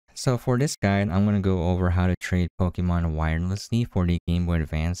So for this guide, I'm going to go over how to trade Pokemon wirelessly for the Game Boy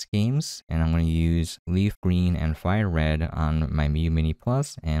Advance games. And I'm going to use Leaf Green and Fire Red on my Miyoo Mini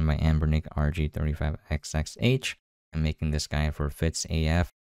Plus and my Ambernic RG35XXH. I'm making this guide for FitzAF.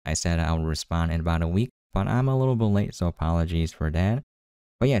 I said I will respond in about a week, but I'm a little bit late, so apologies for that.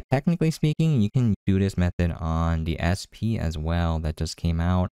 But yeah, technically speaking, you can do this method on the SP as well that just came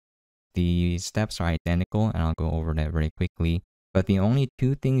out. The steps are identical, and I'll go over that very quickly. But the only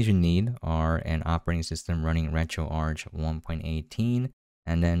two things you need are an operating system running RetroArch 1.18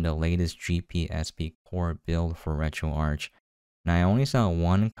 and then the latest gpSP core build for RetroArch. Now, I only saw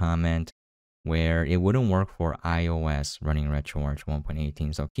one comment where it wouldn't work for iOS running RetroArch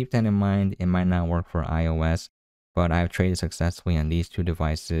 1.18. So keep that in mind. It might not work for iOS, but I've traded successfully on these two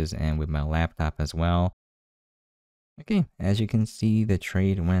devices and with my laptop as well. Okay, as you can see, the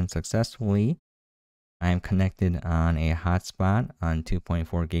trade went successfully. I am connected on a hotspot on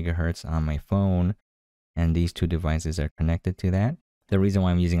 2.4 gigahertz on my phone, and these two devices are connected to that. The reason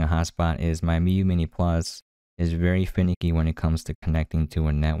why I'm using a hotspot is my Miyoo Mini Plus is very finicky when it comes to connecting to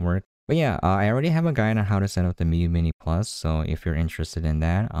a network. But yeah, I already have a guide on how to set up the Miyoo Mini Plus, so if you're interested in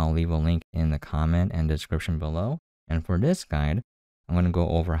that, I'll leave a link in the comment and description below. And for this guide, I'm going to go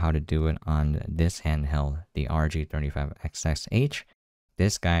over how to do it on this handheld, the RG35XXH.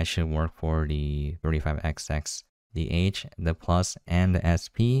 This guide should work for the 35XX, the H, the Plus, and the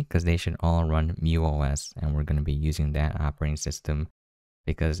SP, because they should all run muOS, and we're going to be using that operating system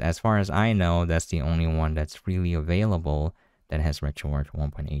because as far as I know, that's the only one that's freely available that has RetroArch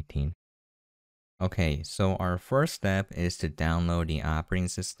 1.18. Okay, so our first step is to download the operating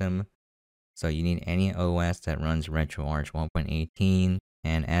system. So you need any OS that runs RetroArch 1.18,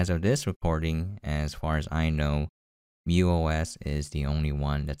 and as of this recording, as far as I know, muOS is the only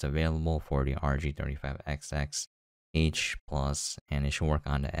one that's available for the RG35XX H Plus, and it should work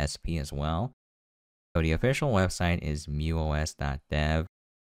on the SP as well. So the official website is muos.dev. I'm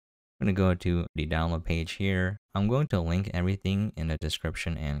going to go to the download page here. I'm going to link everything in the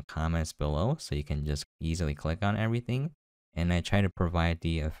description and comments below so you can just easily click on everything. And I try to provide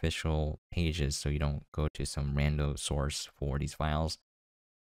the official pages so you don't go to some random source for these files.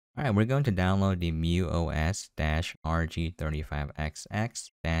 Alright, we're going to download the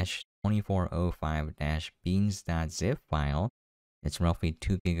muOS-RG35XX-2405-beans.zip file. It's roughly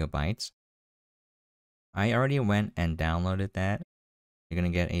 2 gigabytes. I already went and downloaded that. You're going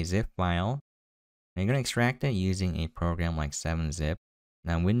to get a zip file. And you're going to extract it using a program like 7-zip.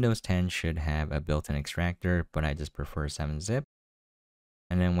 Now, Windows 10 should have a built-in extractor, but I just prefer 7-zip.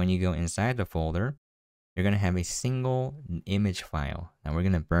 And then when you go inside the folder, you're going to have a single image file. Now we're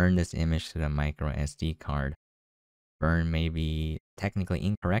going to burn this image to the microSD card. Burn may be technically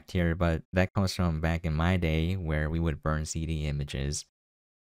incorrect here, but that comes from back in my day where we would burn CD images.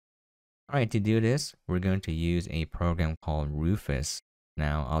 Alright, to do this, we're going to use a program called Rufus.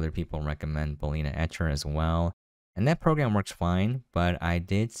 Now, other people recommend balena etcher as well. And that program works fine, but I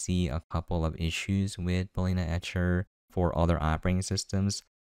did see a couple of issues with balena etcher for other operating systems.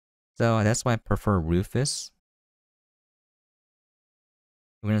 So that's why I prefer Rufus.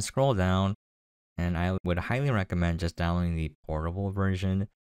 We're going to scroll down, and I would highly recommend just downloading the portable version.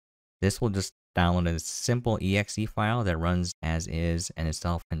 This will just download a simple exe file that runs as is and is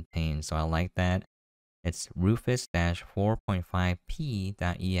self-contained, so I like that. It's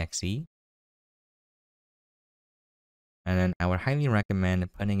rufus-4.5p.exe. And then I would highly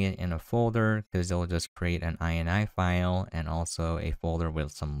recommend putting it in a folder because it'll just create an INI file and also a folder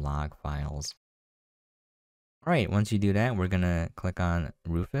with some log files. Alright, once you do that, we're going to click on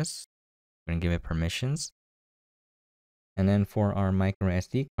Rufus. We're going to give it permissions. And then for our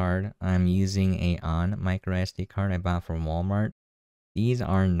microSD card, I'm using a ON microSD card I bought from Walmart. These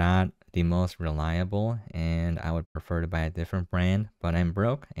are not the most reliable, and I would prefer to buy a different brand, but I'm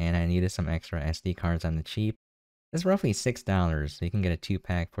broke and I needed some extra SD cards on the cheap. It's roughly $6, so you can get a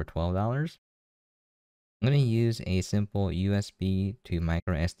 2-pack for $12. I'm going to use a simple USB to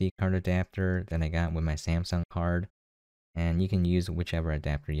microSD card adapter that I got with my Samsung card, and you can use whichever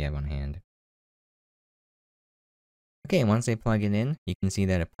adapter you have on hand. Okay, once I plug it in, you can see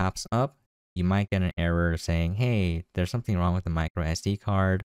that it pops up. You might get an error saying, hey, there's something wrong with the microSD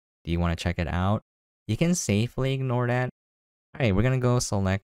card. Do you want to check it out? You can safely ignore that. Alright, we're going to go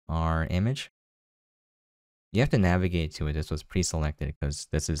select our image. You have to navigate to it. This was pre-selected because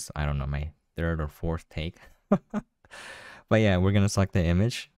this is, I don't know, my 3rd or 4th take. But yeah, we're going to select the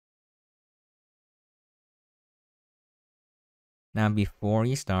image. Now, before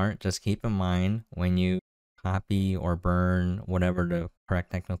you start, just keep in mind when you copy or burn, whatever the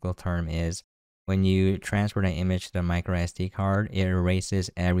correct technical term is, when you transfer that image to the microSD card, it erases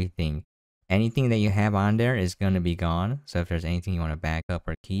everything. Anything that you have on there is going to be gone. So if there's anything you want to back up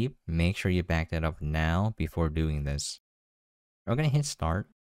or keep, make sure you back that up now before doing this. We're going to hit start.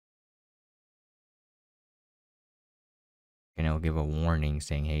 And it'll give a warning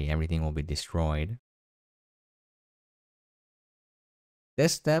saying, hey, everything will be destroyed.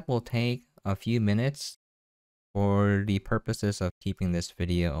 This step will take a few minutes. For the purposes of keeping this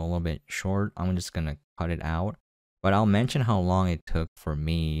video a little bit short, I'm just going to cut it out. But I'll mention how long it took for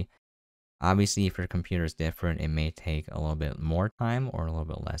me. Obviously, if your computer is different, it may take a little bit more time or a little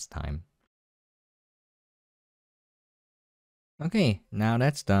bit less time. Okay, now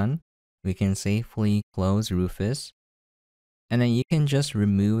that's done. We can safely close Rufus. And then you can just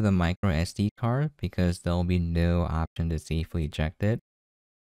remove the microSD card because there'll be no option to safely eject it.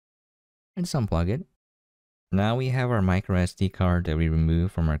 And just unplug it. Now we have our microSD card that we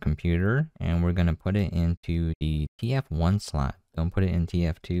removed from our computer, and we're going to put it into the TF1 slot. Don't put it in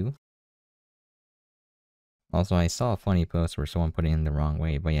TF2. Also, I saw a funny post where someone put it in the wrong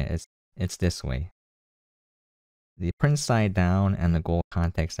way, but yeah, it's this way. The print side down and the gold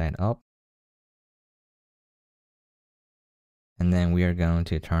contact side up. And then we are going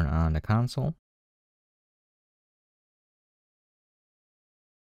to turn on the console.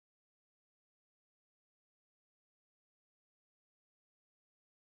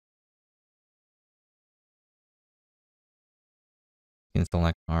 You can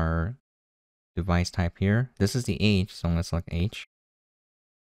select our device type here. This is the H, so I'm going to select H.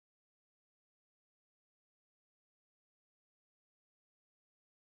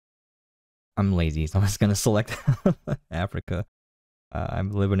 I'm lazy, so I'm just going to select Africa. I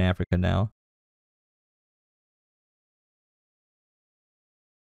live in Africa now.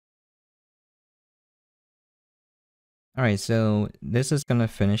 Alright, so this is going to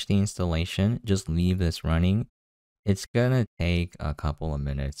finish the installation. Just leave this running. It's going to take a couple of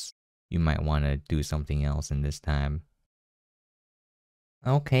minutes. You might want to do something else in this time.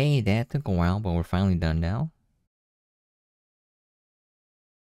 Okay, that took a while, but we're finally done now.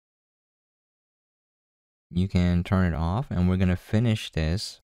 You can turn it off, and we're going to finish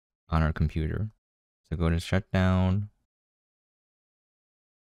this on our computer. So go to shutdown.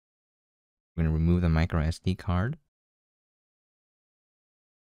 We're going to remove the micro SD card.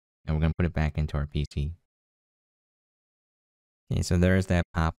 And we're going to put it back into our PC. Okay, so there's that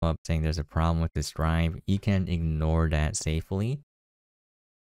pop-up saying there's a problem with this drive. You can ignore that safely.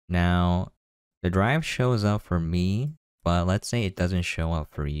 Now, the drive shows up for me, but let's say it doesn't show up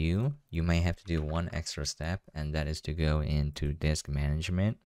for you. You may have to do one extra step, and that is to go into disk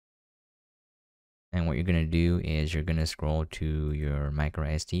management. And what you're going to do is you're going to scroll to your micro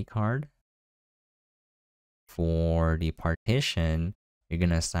SD card. For the partition, you're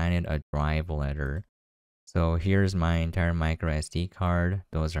going to assign it a drive letter. So here's my entire micro SD card.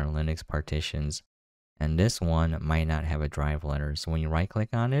 Those are Linux partitions. And this one might not have a drive letter. So when you right click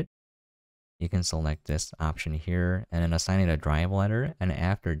on it, you can select this option here and then assign it a drive letter. And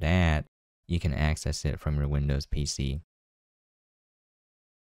after that, you can access it from your Windows PC.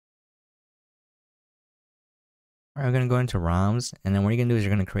 All right, we're going to go into ROMs. And then what you're going to do is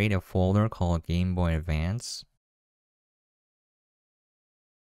you're going to create a folder called Game Boy Advance.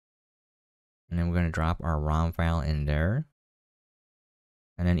 And then we're going to drop our ROM file in there.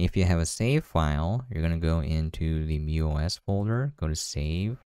 And then if you have a save file, you're going to go into the muOS folder, go to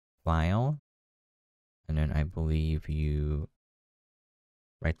Save, File. And then I believe you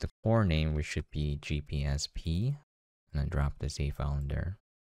write the core name, which should be gpSP. And then drop the save file in there.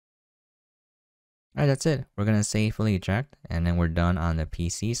 Alright, that's it. We're going to safely eject. And then we're done on the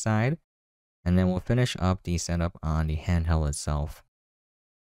PC side. And then we'll finish up the setup on the handheld itself.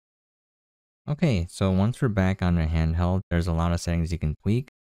 Okay, so once we're back on the handheld, there's a lot of settings you can tweak,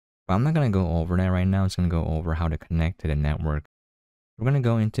 but I'm not going to go over that right now. I'm just going to go over how to connect to the network. We're going to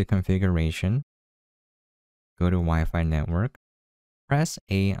go into configuration, go to Wi-Fi network, press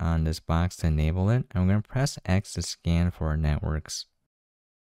A on this box to enable it, and we're going to press X to scan for our networks.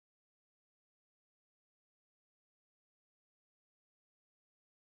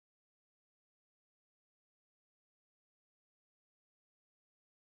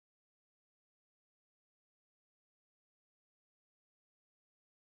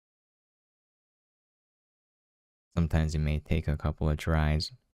 Sometimes it may take a couple of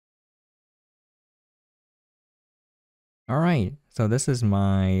tries. Alright, so this is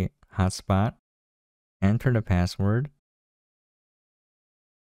my hotspot. Enter the password.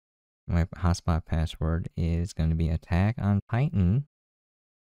 My hotspot password is going to be Attack on Titan.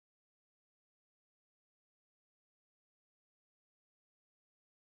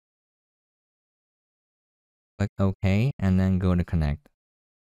 Click OK, and then go to connect.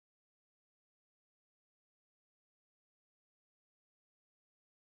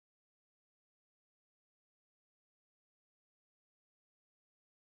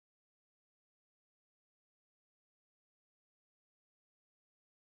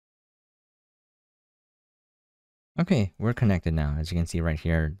 Okay, we're connected now. As you can see right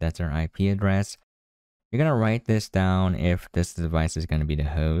here, that's our IP address. You're going to write this down if this device is going to be the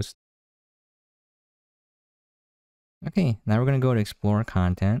host. Okay, now we're going to go to Explore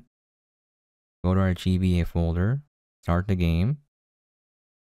Content. Go to our GBA folder. Start the game.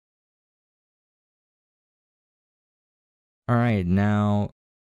 Alright, now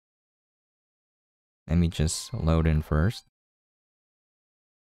let me just load in first.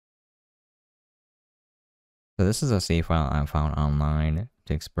 So this is a save file I found online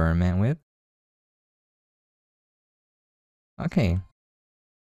to experiment with. Okay.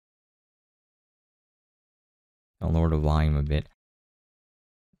 I'll lower the volume a bit.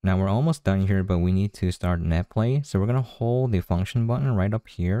 Now we're almost done here, but we need to start Netplay. So we're going to hold the function button right up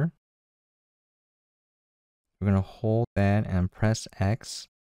here. We're going to hold that and press X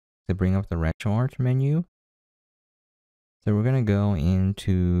to bring up the RetroArch menu. So we're going to go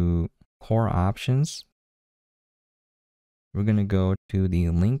into Core Options. We're going to go to the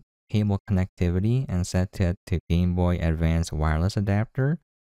link cable connectivity and set it to Game Boy Advance wireless adapter.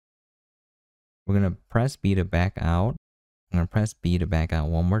 We're going to press B to back out. I'm going to press B to back out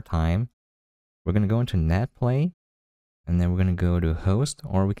one more time. We're going to go into Netplay, and then we're going to go to Host,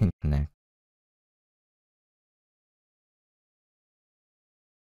 or we can connect.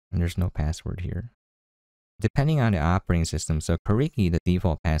 And there's no password here. Depending on the operating system, so Kariki, the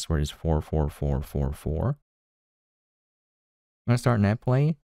default password is 44444. I'm going to start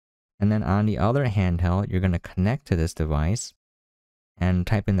Netplay, and then on the other handheld, you're going to connect to this device and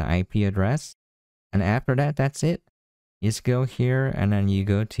type in the IP address. And after that, that's it. You just go here, and then you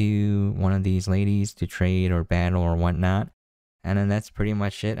go to one of these ladies to trade or battle or whatnot. And then that's pretty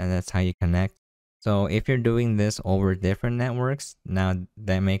much it, and that's how you connect. So if you're doing this over different networks, now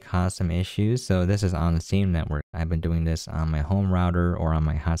that may cause some issues. So this is on the same network. I've been doing this on my home router or on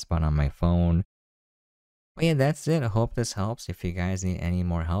my hotspot on my phone. But yeah, that's it. I hope this helps. If you guys need any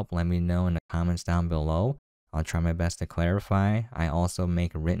more help, let me know in the comments down below. I'll try my best to clarify. I also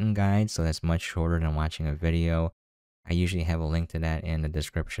make written guides, so that's much shorter than watching a video. I usually have a link to that in the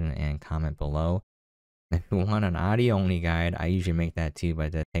description and comment below. If you want an audio-only guide, I usually make that too,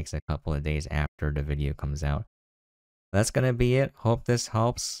 but that takes a couple of days after the video comes out. That's gonna be it. Hope this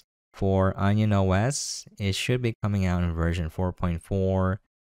helps. For Onion OS, it should be coming out in version 4.4,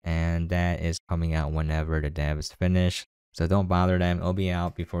 and that is coming out whenever the devs finish. So don't bother them, it'll be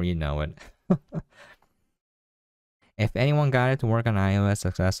out before you know it. If anyone got it to work on iOS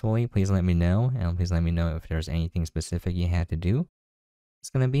successfully, please let me know, and please let me know if there's anything specific you had to do.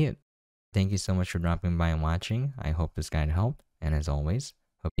 That's gonna be it. Thank you so much for dropping by and watching. I hope this guide helped, and as always,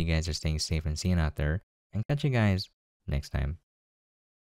 hope you guys are staying safe and seeing out there, and catch you guys next time.